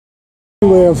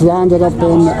We have landed up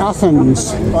in Athens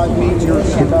and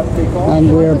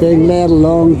we are being led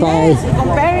along by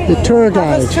the tour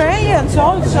guide. Australians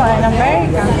also and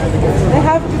Americans, they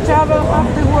have to travel half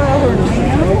the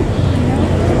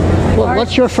world.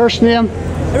 What's your first name?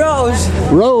 Rose.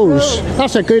 Rose.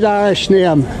 That's a good Irish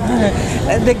name.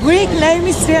 The Greek name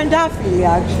is Triandafili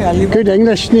actually. Good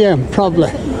English name,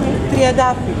 probably.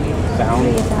 Triandafili.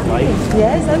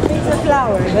 Yes, that means a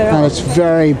flower. And it's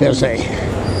very busy.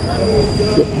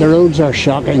 The roads are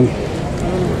shocking.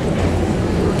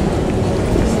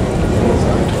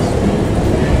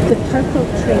 The purple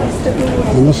trees.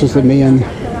 And this is the main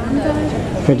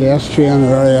pedestrian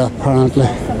area apparently.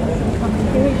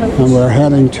 And we're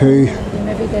heading to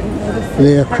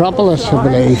the Acropolis, I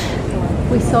believe.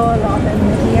 We saw a lot in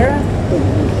here.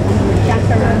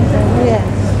 Yes.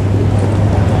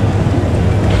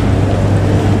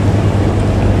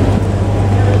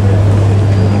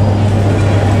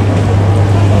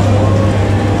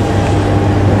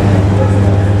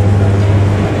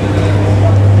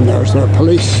 There's their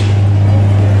police.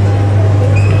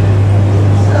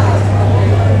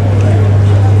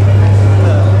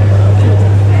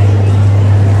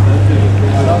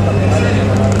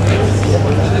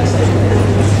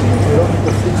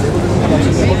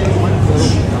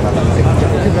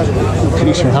 The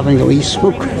police are having a wee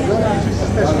smoke.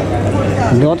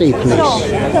 Naughty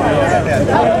police.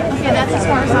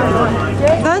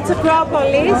 That's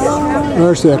Acropolis.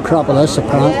 There's the Acropolis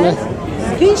apparently.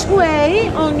 This way,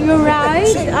 on your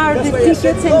right, are the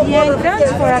tickets and the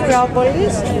entrance for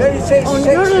Acropolis. On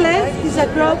your left is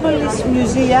Acropolis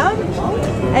Museum.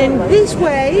 And this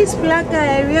way is Plaka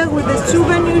area with the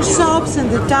souvenir shops and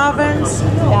the taverns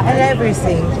and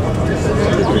everything.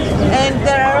 And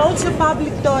there are also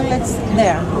public toilets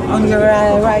there on your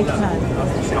right hand.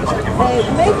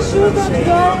 Make sure that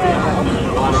you are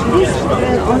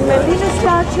on Melina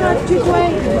statue at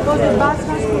 2:20 because the bus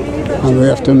has to leave at 2:20. And we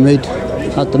have to meet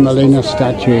at the Melina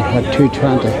statue at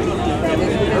 2:20.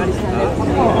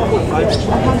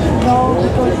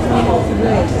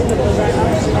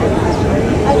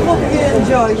 I hope you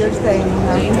enjoy your stay.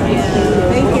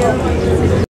 Thank you.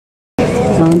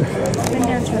 And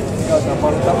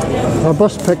our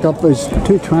bus pickup is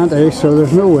 2:20, so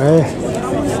there's no way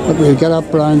that we get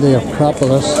up around the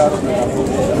Acropolis.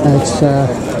 It's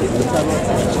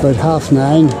about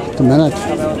 9:30 at the minute.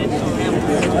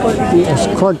 It's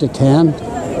 9:45.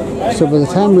 So by the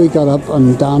time we got up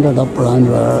and dandered up around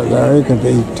there, it could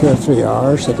be 2 or 3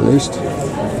 hours at least.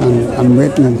 And I'm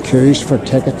waiting in queues for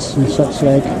tickets and such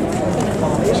like.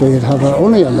 So you'd have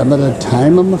only a limited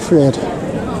time, I'm afraid.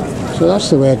 So that's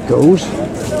the way it goes.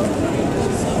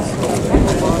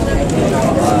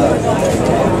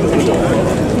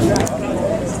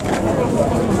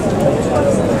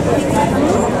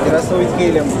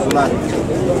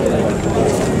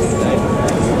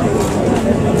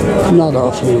 I'm not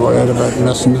awfully worried about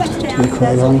missing it, to be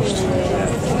quite honest.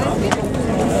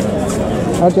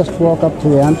 I'll just walk up to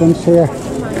the entrance here.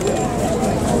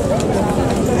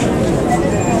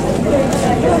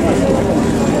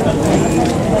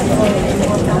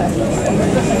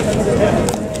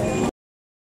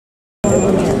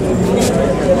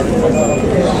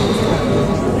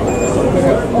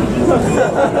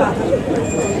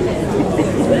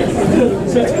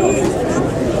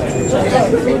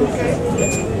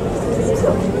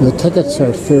 The tickets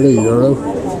are €30.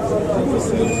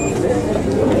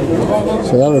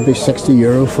 So that would be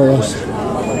 €60 for us.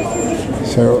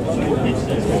 So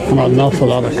and an awful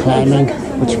lot of climbing,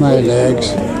 which my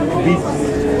legs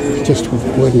just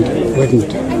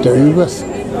wouldn't do with.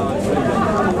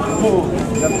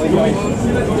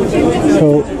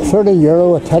 So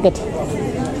 €30 a ticket.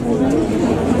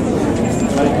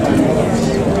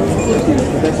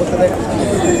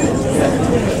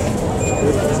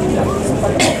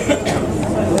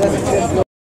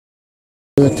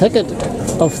 The ticket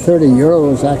of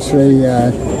 €30 is actually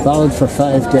valid for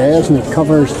 5 days, and it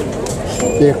covers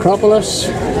the Acropolis,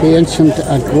 the ancient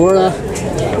Agora,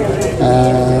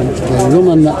 the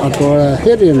Roman Agora,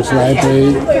 Hadrian's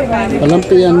Library,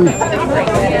 Olympian,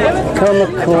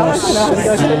 Kermit Cross,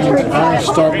 and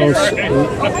Aristotle's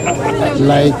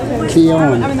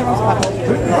Lyceum.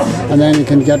 And then you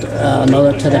can get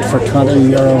another ticket for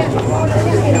 €20.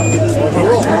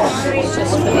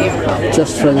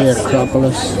 Just for the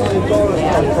Acropolis.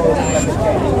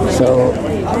 So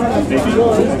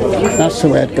that's the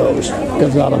way it goes.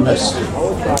 Give that a miss.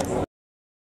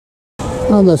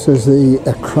 And this is the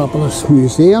Acropolis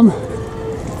Museum,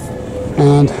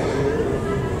 and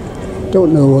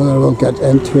don't know whether we'll get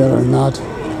into it or not.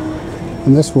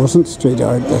 And this wasn't street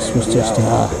art, this was just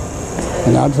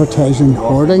an advertising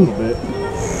hoarding.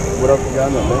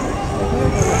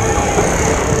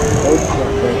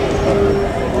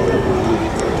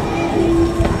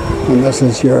 And this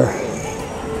is your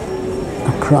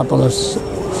Acropolis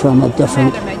from a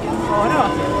different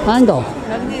angle.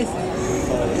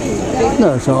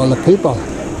 There's all the people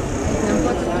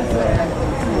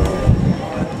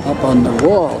up on the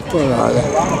wall. Where are they?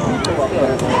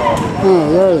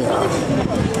 Oh, there they are.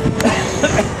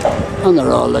 And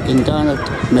they're all looking down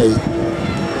at me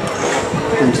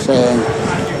and saying,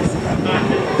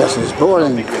 "This is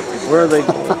boring." Where are they?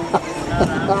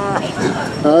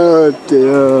 Oh dear,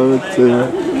 oh dear.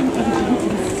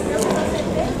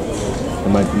 It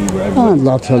might be right. And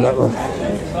lots of little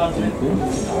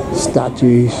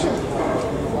statues,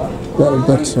 little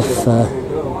bits of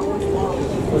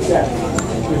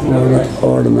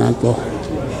ornamental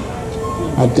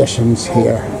additions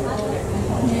here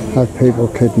that people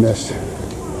could miss.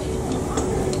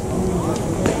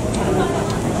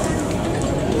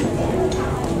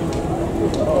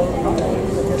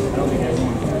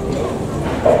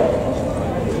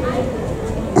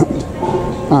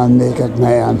 And naked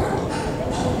man.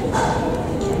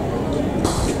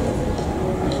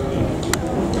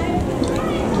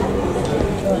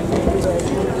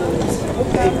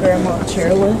 Grandma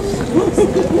chairless.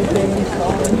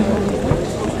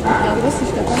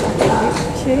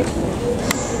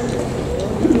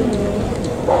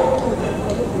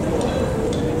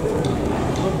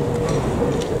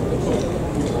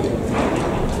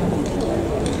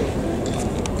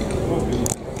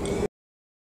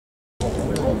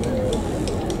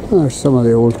 There's some of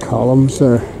the old columns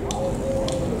there.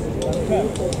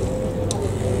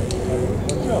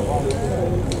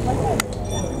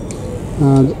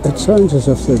 And it sounds as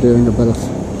if they're doing a bit of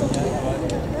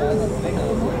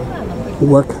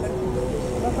work,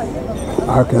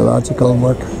 archaeological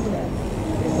work,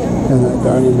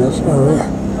 down in this area.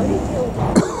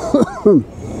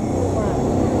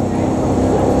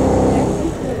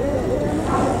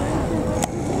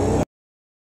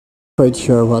 Quite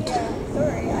sure what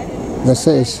this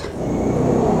is.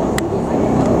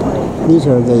 These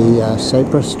are the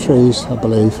cypress trees, I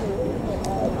believe.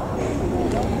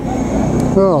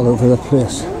 They're all over the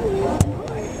place.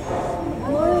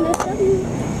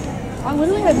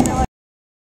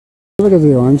 Look at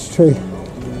the orange tree.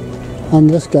 And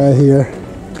this guy here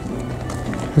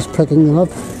is picking them up.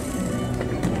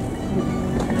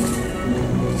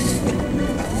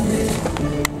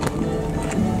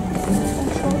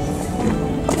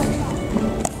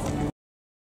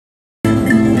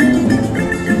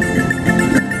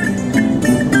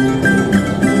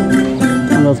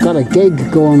 We've got a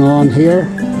gig going on here.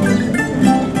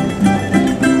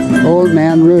 Old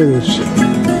Man Rules.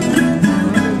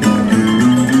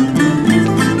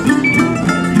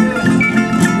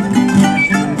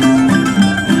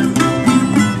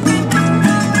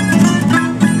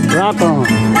 Rock on.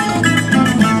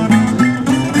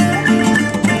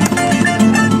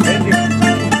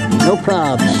 No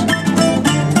probs.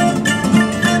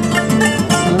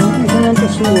 There's an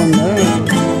interesting one there.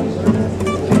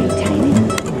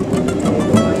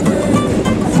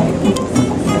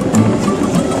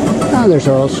 There's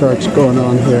all sorts going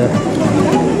on here.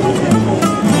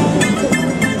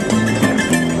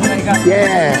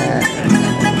 Yeah!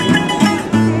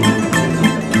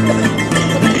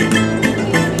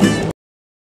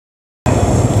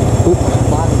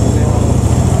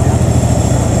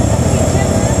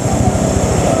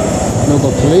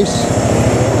 Noble Police.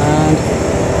 And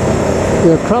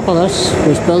the Acropolis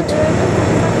was built,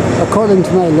 according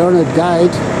to my learned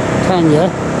guide, Tanya,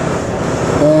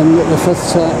 in the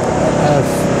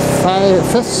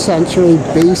 5th century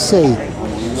BC.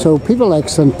 So people like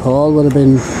St. Paul would have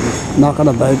been knocking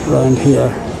about around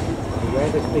here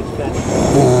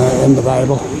in the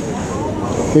Bible.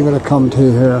 They would have come to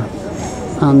here.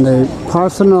 And the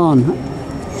Parthenon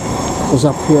was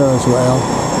up here as well.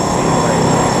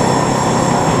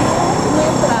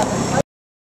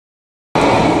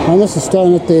 And this is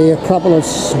down at the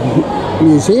Acropolis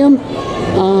Museum.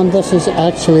 And this is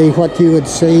actually what you would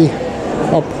see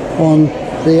up on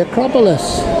the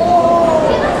Acropolis.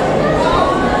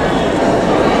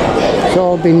 It's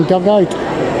all been dug out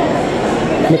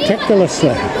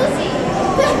meticulously.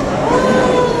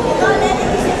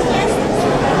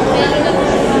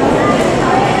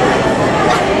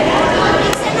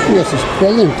 This is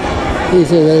brilliant.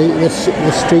 These are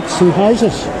the streets and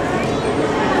houses.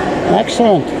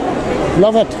 Excellent.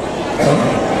 Love it.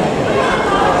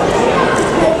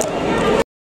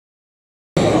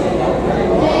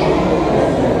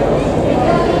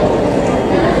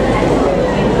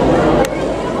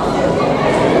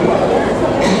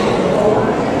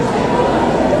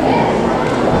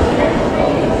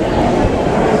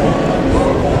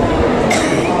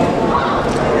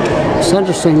 It's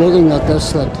interesting looking at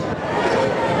this, that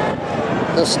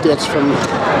this dates from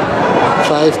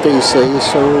 5 BC,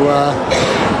 so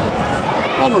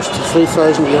almost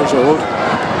 3,000 years old.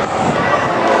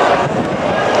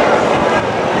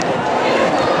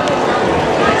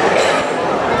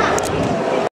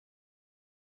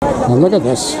 Now look at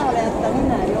this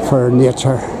for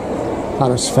nature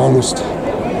at its finest.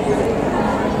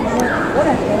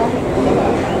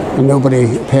 And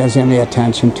nobody pays any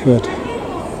attention to it.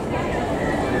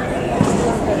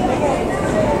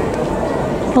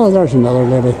 Oh, there's another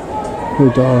lady who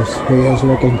is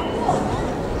looking.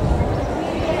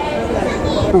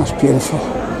 That's beautiful.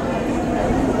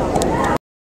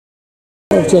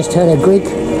 I've just had a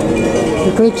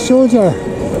Greek soldier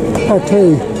or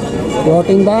two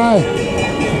walking by.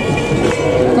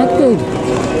 Not good.